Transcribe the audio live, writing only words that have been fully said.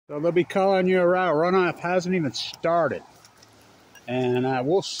So they'll be calling you a route. Runoff hasn't even started. And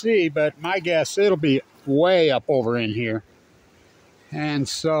we'll see, but my guess, it'll be way up over in here. And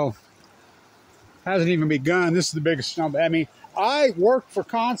so, hasn't even begun. This is the biggest snow. I mean, I worked for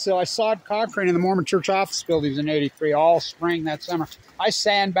Consil. I sawed concrete in the Mormon Church office buildings in '83 all spring that summer. I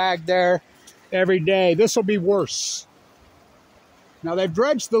sandbagged there every day. This will be worse. Now, they've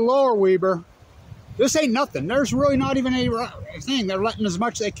dredged the lower Weber. This ain't nothing. There's really not even any thing. They're letting as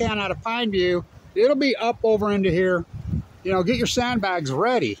much as they can out of Pineview. It'll be up over into here. You know, get your sandbags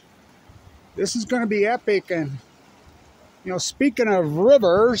ready. This is going to be epic. And, you know, speaking of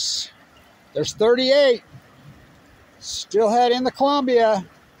rivers, there's 38. Still heading the Columbia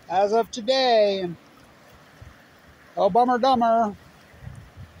as of today. And, oh, Bummer Dumber.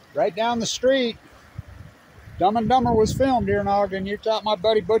 Right down the street. Dumb and Dumber was filmed here in Ogden, Utah. My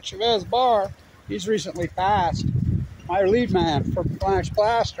buddy Butch Chavez Bar. He's recently passed. My lead man for Blanche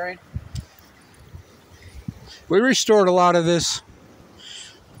Plastering. We restored a lot of this.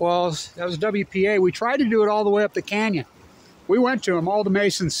 Well, that was WPA. We tried to do it all the way up the canyon. We went to them, all the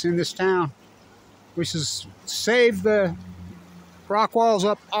masons in this town. We said, save the rock walls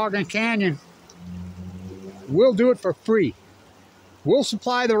up Ogden Canyon. We'll do it for free. We'll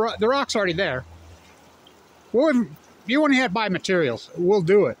supply the rock's already there. You only had to buy materials. We'll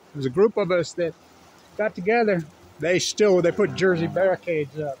do it. There's a group of us that got together. They put Jersey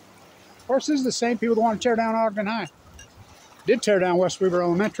barricades up. Of course, this is the same people that want to tear down Ogden High. Did tear down West Weber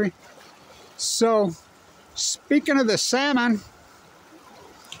Elementary. So, speaking of the salmon,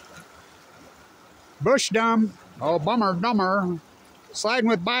 Bush dumb, oh, Bummer Dumber, sliding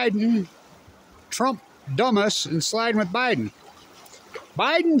with Biden, Trump dumbass and sliding with Biden.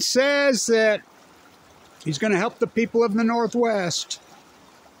 Biden says that he's going to help the people of the Northwest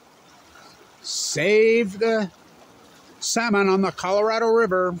save the salmon on the Colorado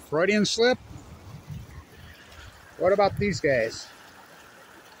River. Freudian slip. What about these guys?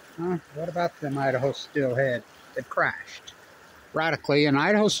 Huh? What about them Idaho steelhead that crashed radically? And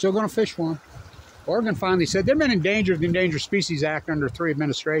Idaho's still going to fish for them. Oregon finally said they've been endangered with the Endangered Species Act under 3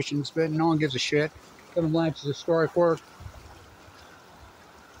 administrations, but no one gives a shit. Kevin Blanch's historic work.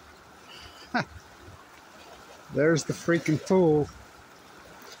 There's the freaking fool.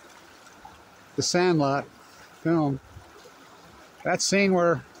 The Sandlot film. That scene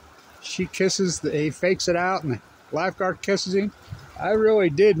where she kisses, he fakes it out and the lifeguard kisses him. I really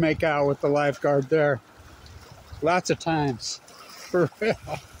did make out with the lifeguard there. Lots of times. For real.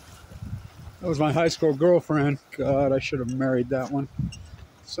 That was my high school girlfriend. God, I should have married that one.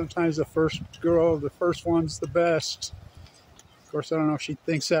 Sometimes the first girl, the first one's the best. Of course, I don't know if she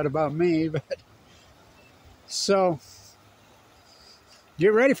thinks that about me, but... So,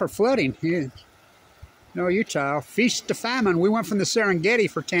 get ready for flooding. You know, Utah, feast to famine. We went from the Serengeti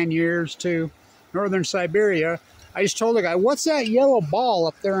for 10 years to northern Siberia. I just told the guy, what's that yellow ball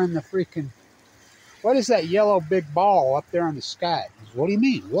up there in the freaking... What is that yellow big ball up there in the sky? He goes, what do you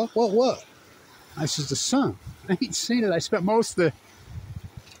mean? What? I says, the sun. I ain't seen it. I spent most of the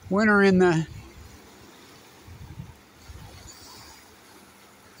winter in the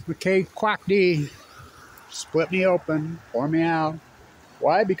McKay Quack D. Split me open, pour me out.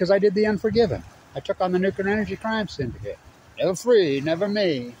 Why? Because I did the Unforgiven. I took on the nuclear energy crime syndicate. Never free, never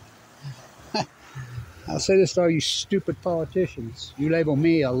me. I'll say this to all you stupid politicians. You label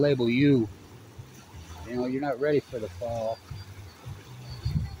me, I'll label you. You know, you're not ready for the fall.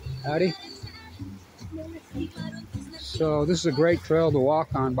 Howdy? So this is a great trail to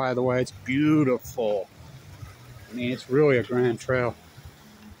walk on, by the way. It's beautiful. I mean, it's really a grand trail.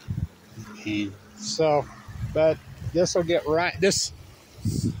 So, but this will get right. This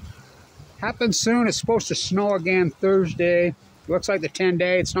happens soon. It's supposed to snow again Thursday. Looks like the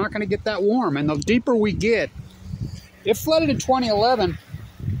 10-day. It's not going to get that warm. And the deeper we get, it flooded in 2011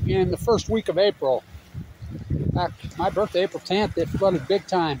 in the first week of April. In fact, my birthday, April 10th, it flooded big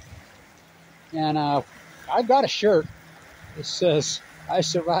time. And I've got a shirt that says, I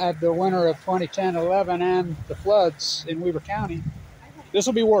survived the winter of 2010-11 and the floods in Weber County. This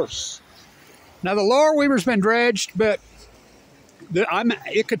will be worse. Now, the lower Weber's been dredged, but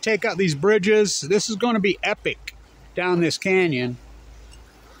it could take out these bridges. This is going to be epic down this canyon.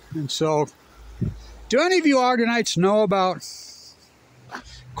 And so, do any of you Ogdenites know about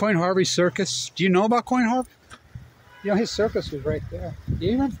Coin Harvey's circus? Do you know about Coin Harvey? You know, his circus was right there.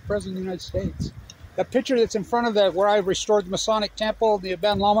 He ran for President of the United States. That picture that's in front of where I restored the Masonic Temple, the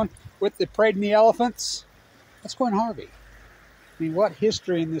Ben Lomond, with the Parade and the Elephants, that's Coin Harvey. I mean, what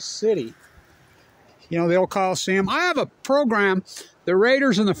history in this city. You know, the old Coliseum. I have a program. The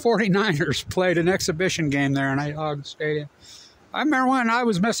Raiders and the 49ers played an exhibition game there in Ogden Stadium. I remember when I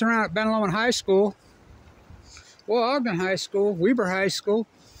was messing around at Ben Lomond High School. Well, Ogden High School, Weber High School.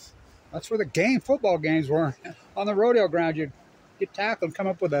 That's where the football games were. On the rodeo ground, you'd get tackled and come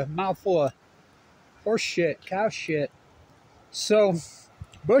up with a mouthful of horse shit, cow shit. So,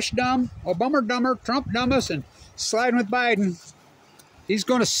 Bush dumb, Obama dumber, Trump dumbest, and sliding with Biden. He's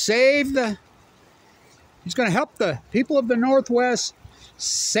going to he's going to help the people of the Northwest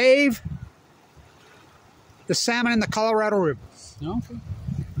save the salmon in the Colorado River. No?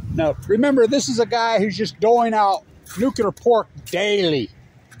 No. Remember, this is a guy who's just doling out nuclear pork daily.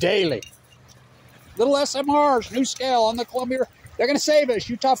 Daily. Little SMRs, new scale on the Columbia. They're going to save us.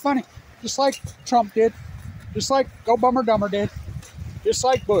 Utah funny. Just like Trump did. Just like Go Bummer Dumber did. Just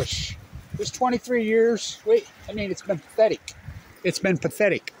like Bush. This 23 years. Wait, I mean, it's been pathetic. It's been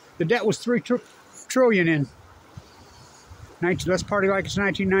pathetic. The debt was $3 trillion in. Let's party like it's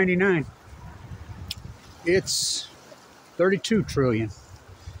 1999. It's 32 trillion.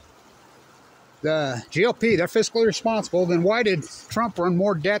 The GOP, they're fiscally responsible. Then why did Trump run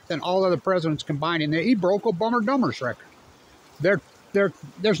more debt than all other presidents combined? And he broke Obama Dummer's record.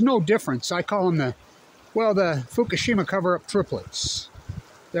 There's no difference. I call them the Fukushima cover-up triplets.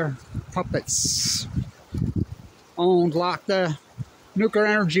 They're puppets. Owned, locked the nuclear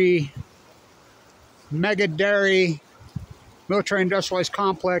energy, mega dairy, military industrialized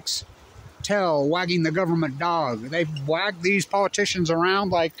complex, wagging the government dog. They've wagged these politicians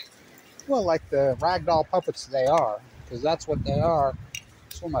around like the ragdoll puppets they are, because that's what they are.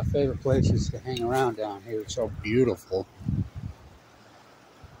 It's one of my favorite places to hang around down here. It's so beautiful.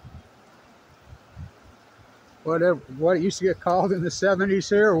 What it used to get called in the 70s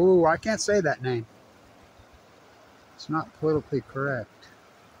here? Ooh, I can't say that name. It's not politically correct.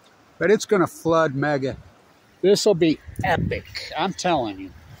 But it's going to flood mega. This will be epic. I'm telling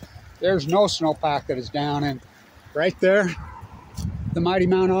you. There's no snowpack that is down. And right there, the mighty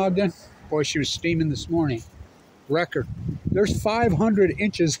Mount Ogden. Boy, she was steaming this morning. Record. There's 500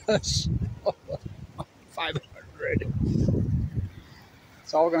 inches of snow. 500.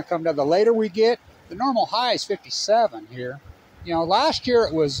 It's all going to come down. The later we get, the normal high is 57 here. You know, last year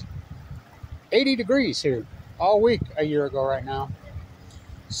it was 80 degrees here all week a year ago right now.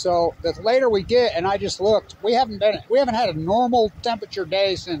 So the later we get, and I just looked, we haven't had a normal temperature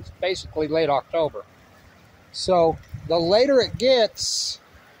day since basically late October. So the later it gets,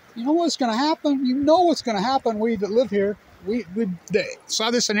 you know what's going to happen? You know what's going to happen. We that live here, we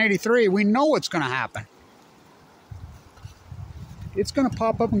saw this in '83. We know what's going to happen. It's going to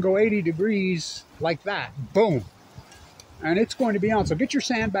pop up and go 80 degrees like that. Boom. And it's going to be on. So get your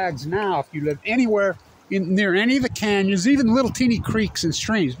sandbags now if you live anywhere near any of the canyons, even little teeny creeks and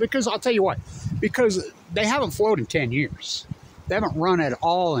streams. Because I'll tell you what, because they haven't flowed in 10 years. They haven't run at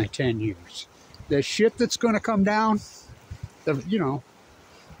all in 10 years. The shit that's going to come down, you know.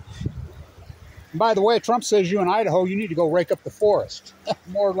 By the way, Trump says you in Idaho, you need to go rake up the forest.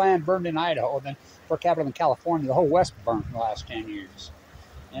 More land burned in Idaho than per capita than California. The whole West burned in the last 10 years.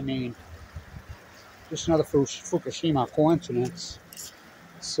 I mean, just another Fukushima coincidence.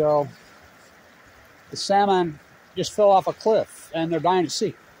 So, the salmon just fell off a cliff, and they're dying at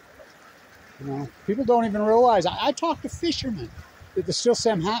sea. You know, people don't even realize. I talk to fishermen that the still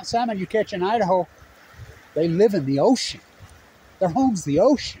salmon you catch in Idaho, they live in the ocean. Their home's the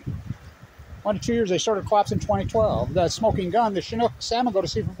ocean. 1 to 2 years, they started collapsing in 2012. The smoking gun, the Chinook salmon go to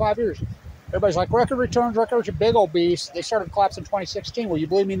sea for 5 years. Everybody's like, record returns, a big old beast. They started collapsing in 2016. Will you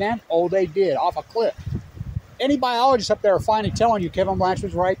believe me then? Oh, they did, off a cliff. Any biologists up there are finally telling you Kevin Blanch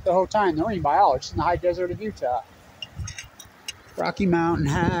was right the whole time. There ain't biologists in the high desert of Utah. Rocky Mountain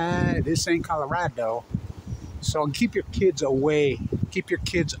High. This ain't Colorado. So keep your kids away. Keep your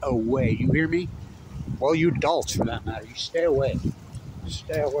kids away. You hear me? Well, you adults for that matter. You stay away.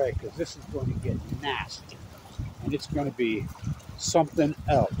 Stay away, because this is going to get nasty. And it's going to be something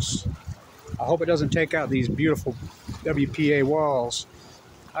else. I hope it doesn't take out these beautiful WPA walls.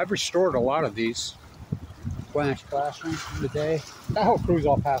 I've restored a lot of these. Blanche classroom from the day. That whole crew's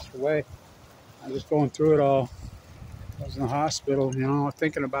all passed away. I was just going through it all. I was in the hospital, you know,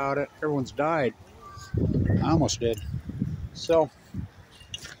 thinking about it. Everyone's died. I almost did. So,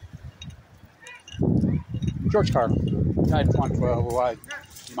 George Carlin died in 2012.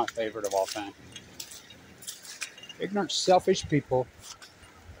 My favorite of all time. Ignorant, selfish people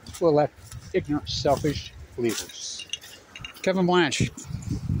will elect ignorant, selfish leaders. Kevin Blanch,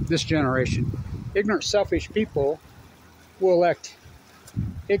 this generation. Ignorant, selfish people will elect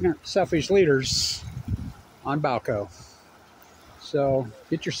ignorant, selfish leaders on Balco. So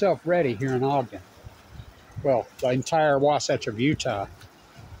get yourself ready here in Ogden. Well, the entire Wasatch of Utah,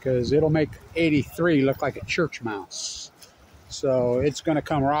 because it'll make 83 look like a church mouse. So it's going to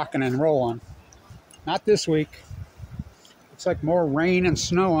come rocking and rolling. Not this week. It's like more rain and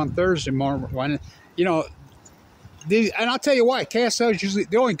snow on Thursday. When, you know, and I'll tell you why. KSL is usually,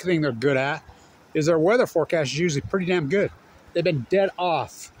 the only thing they're good at is their weather forecast is usually pretty damn good. They've been dead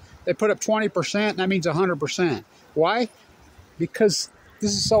off. They put up 20%, and that means 100%. Why? Because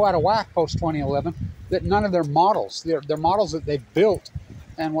this is so out of whack post-2011 that none of their models, their models that they've built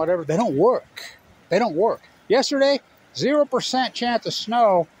and whatever, they don't work. They don't work. Yesterday, 0% chance of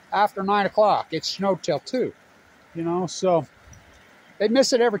snow after 9 o'clock. It snowed till 2, you know, so they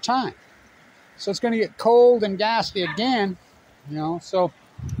miss it every time. So it's going to get cold and ghastly again, you know, so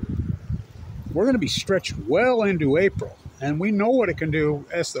we're going to be stretched well into April. And we know what it can do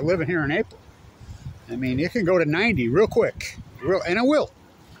as to living here in April. I mean, it can go to 90 real quick, and it will.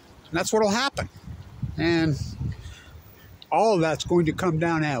 And that's what will happen. And all of that's going to come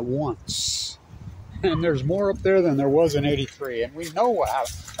down at once. And there's more up there than there was in '83. And we know what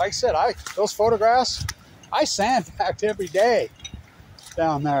happened. Like I said, those photographs, I sandbagged every day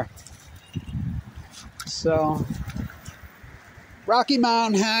down there. So, Rocky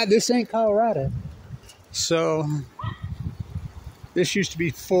Mountain High, this ain't Colorado. So, this used to be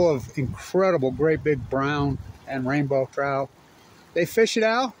full of incredible, great big brown and rainbow trout. They fish it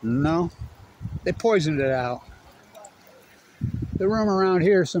out? No. They poisoned it out. The room around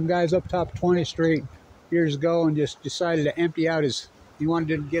here, some guys up top 20th Street years ago and just decided to empty out he wanted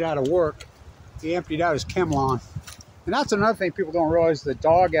to get out of work. He emptied out his chem lawn. And that's another thing people don't realize, the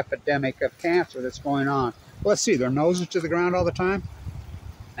dog epidemic of cancer that's going on. Well, let's see, their noses to the ground all the time,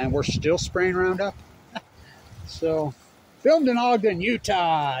 and we're still spraying Roundup. So, filmed in Ogden,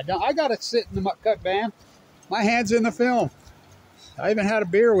 Utah. Now, I got to sit in the Mutt Cut van. My hand's in the film. I even had a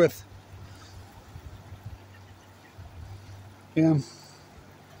beer with him.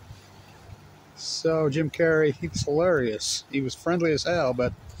 So, Jim Carrey, he was hilarious. He was friendly as hell,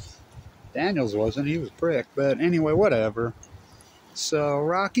 but Daniels wasn't. He was a prick. But anyway, whatever. So,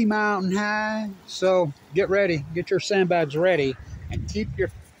 Rocky Mountain High. So, get ready. Get your sandbags ready. And keep your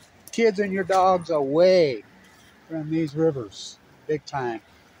kids and your dogs away from these rivers. Big time.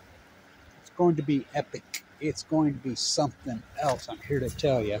 It's going to be epic. It's going to be something else. I'm here to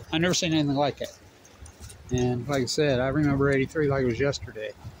tell you. I've never seen anything like it. And like I said, I remember '83 like it was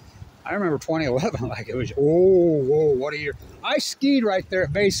yesterday. I remember 2011 like it was, whoa, what a year. I skied right there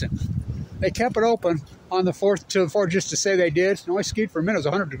at Basin. They kept it open on the 4th to the 4th just to say they did. And I skied for a minute. It was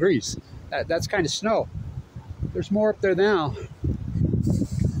 100 degrees. That's kind of snow. There's more up there now.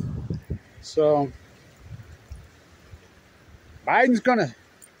 So, Biden's going to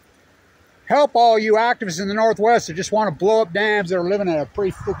help all you activists in the Northwest that just want to blow up dams that are living in a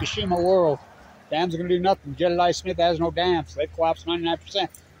pre-Fukushima world. Dams are going to do nothing. Jedediah Smith has no dams. They've collapsed 99%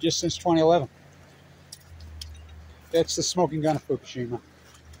 just since 2011. That's the smoking gun of Fukushima.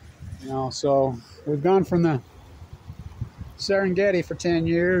 You know, so we've gone from the Serengeti for 10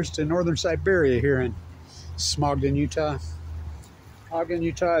 years to northern Siberia here in Ogden, Utah. Ogden,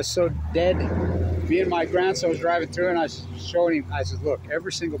 Utah is so dead. Me and my grandson was driving through and I was showing him, I said, look,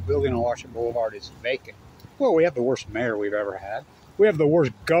 every single building on Washington Boulevard is vacant. Well, we have the worst mayor we've ever had. We have the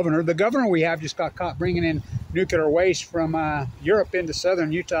worst governor. The governor we have just got caught bringing in nuclear waste from Europe into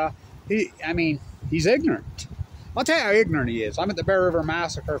southern Utah. He's ignorant. I'll tell you how ignorant he is. I'm at the Bear River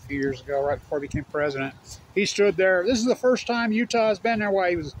Massacre a few years ago, right before he became president. He stood there. This is the first time Utah has been there while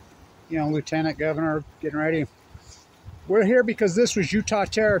he was, you know, lieutenant governor, getting ready. We're here because this was Utah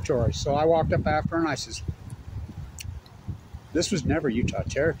territory. So I walked up after and I says, this was never Utah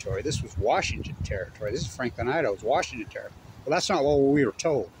territory. This was Washington territory. This is Franklin, Idaho's Washington territory. Well, that's not what we were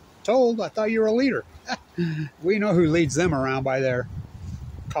told. Told? I thought you were a leader. We know who leads them around by their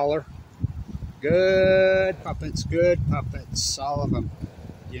color. Good puppets, all of them,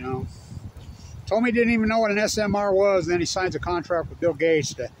 you know. Told me he didn't even know what an SMR was, and then he signs a contract with Bill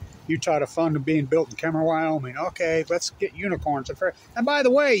Gates to Utah to fund them being built in Kemmer, Wyoming. Okay, let's get unicorns. And by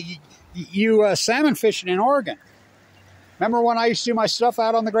the way, you salmon fishing in Oregon. Remember when I used to do my stuff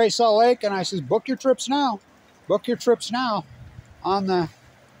out on the Great Salt Lake, and I says, book your trips now. Book your trips now on the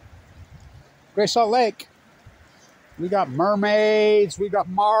Great Salt Lake. We got mermaids, we got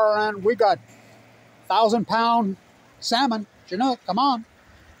marlin, we got 1,000-pound salmon. Chinook, come on.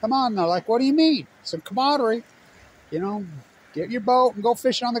 Come on. They're like, what do you mean? Some camaraderie. You know, get your boat and go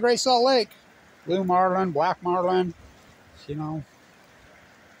fishing on the Great Salt Lake. Blue marlin, black marlin, you know,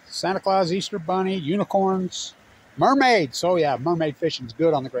 Santa Claus, Easter Bunny, unicorns, mermaids. Oh, yeah, mermaid fishing's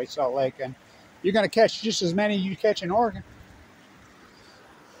good on the Great Salt Lake. And you're going to catch just as many you catch in Oregon.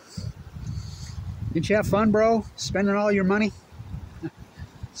 Didn't you have fun, bro? Spending all your money?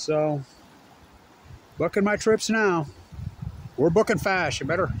 So, booking my trips now. We're booking fast.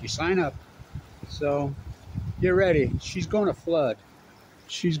 You sign up. So get ready. She's going to flood.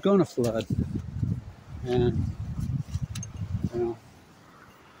 She's going to flood. And, you know,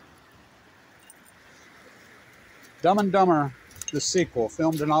 Dumb and Dumber, the sequel,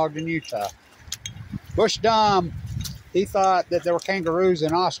 filmed in Ogden, Utah. Bush Dumb, he thought that there were kangaroos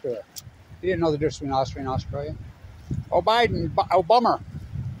in Austria. He didn't know the difference between Austria and Australia. Oh, Biden, oh, bummer.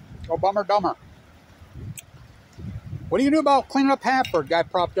 Oh, bummer, dumber. What do you do about cleaning up Hanford? Guy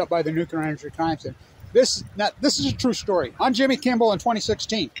propped up by the nuclear energy crimes. And this is a true story. On Jimmy Kimmel in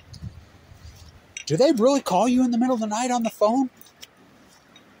 2016. Do they really call you in the middle of the night on the phone?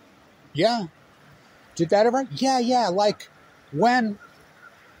 Yeah. Did that ever? Yeah. Like when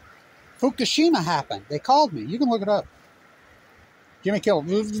Fukushima happened, they called me. You can look it up. Jimmy Kimmel.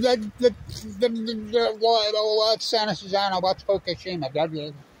 What's Santa Susana? What's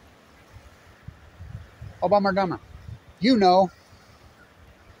Fukushima? Oh, bummer, dumber. You know,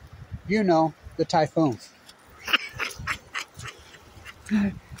 the typhoon.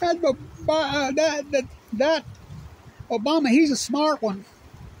 that Obama, he's a smart one.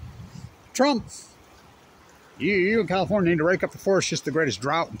 Trump, you in California need to rake up the forest. Just the greatest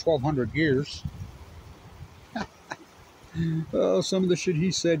drought in 1,200 years. Oh, some of the shit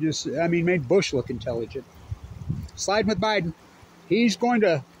he said made Bush look intelligent. Sliding with Biden. He's going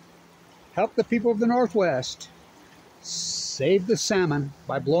to help the people of the Northwest save the salmon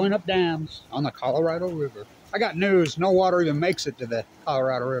by blowing up dams on the Colorado River. I got news. No water even makes it to the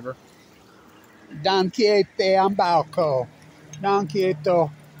Colorado River. Don Quixote Ambalco. Don Quixote.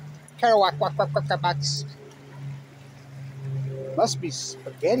 Kerouac. Must be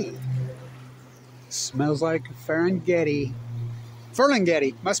spaghetti. Smells like Ferlinghetti.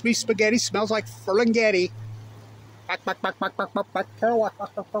 Ferlinghetti. Must be spaghetti. Smells like Ferlinghetti.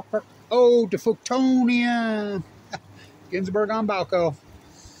 Oh, de Fuctonia. Ginsburg on Balco.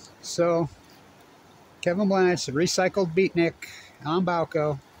 So, Kevin Blanche, the recycled beatnik on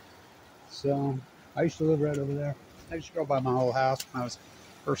Balco. So, I used to live right over there. I used to go by my whole house when I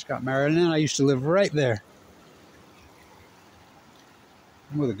first got married, and then I used to live right there.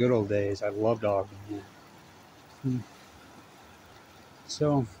 One of the good old days. I loved Ogden. Yeah.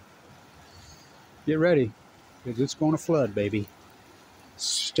 So, get ready, because it's going to flood, baby.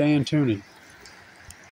 Stay in tuning.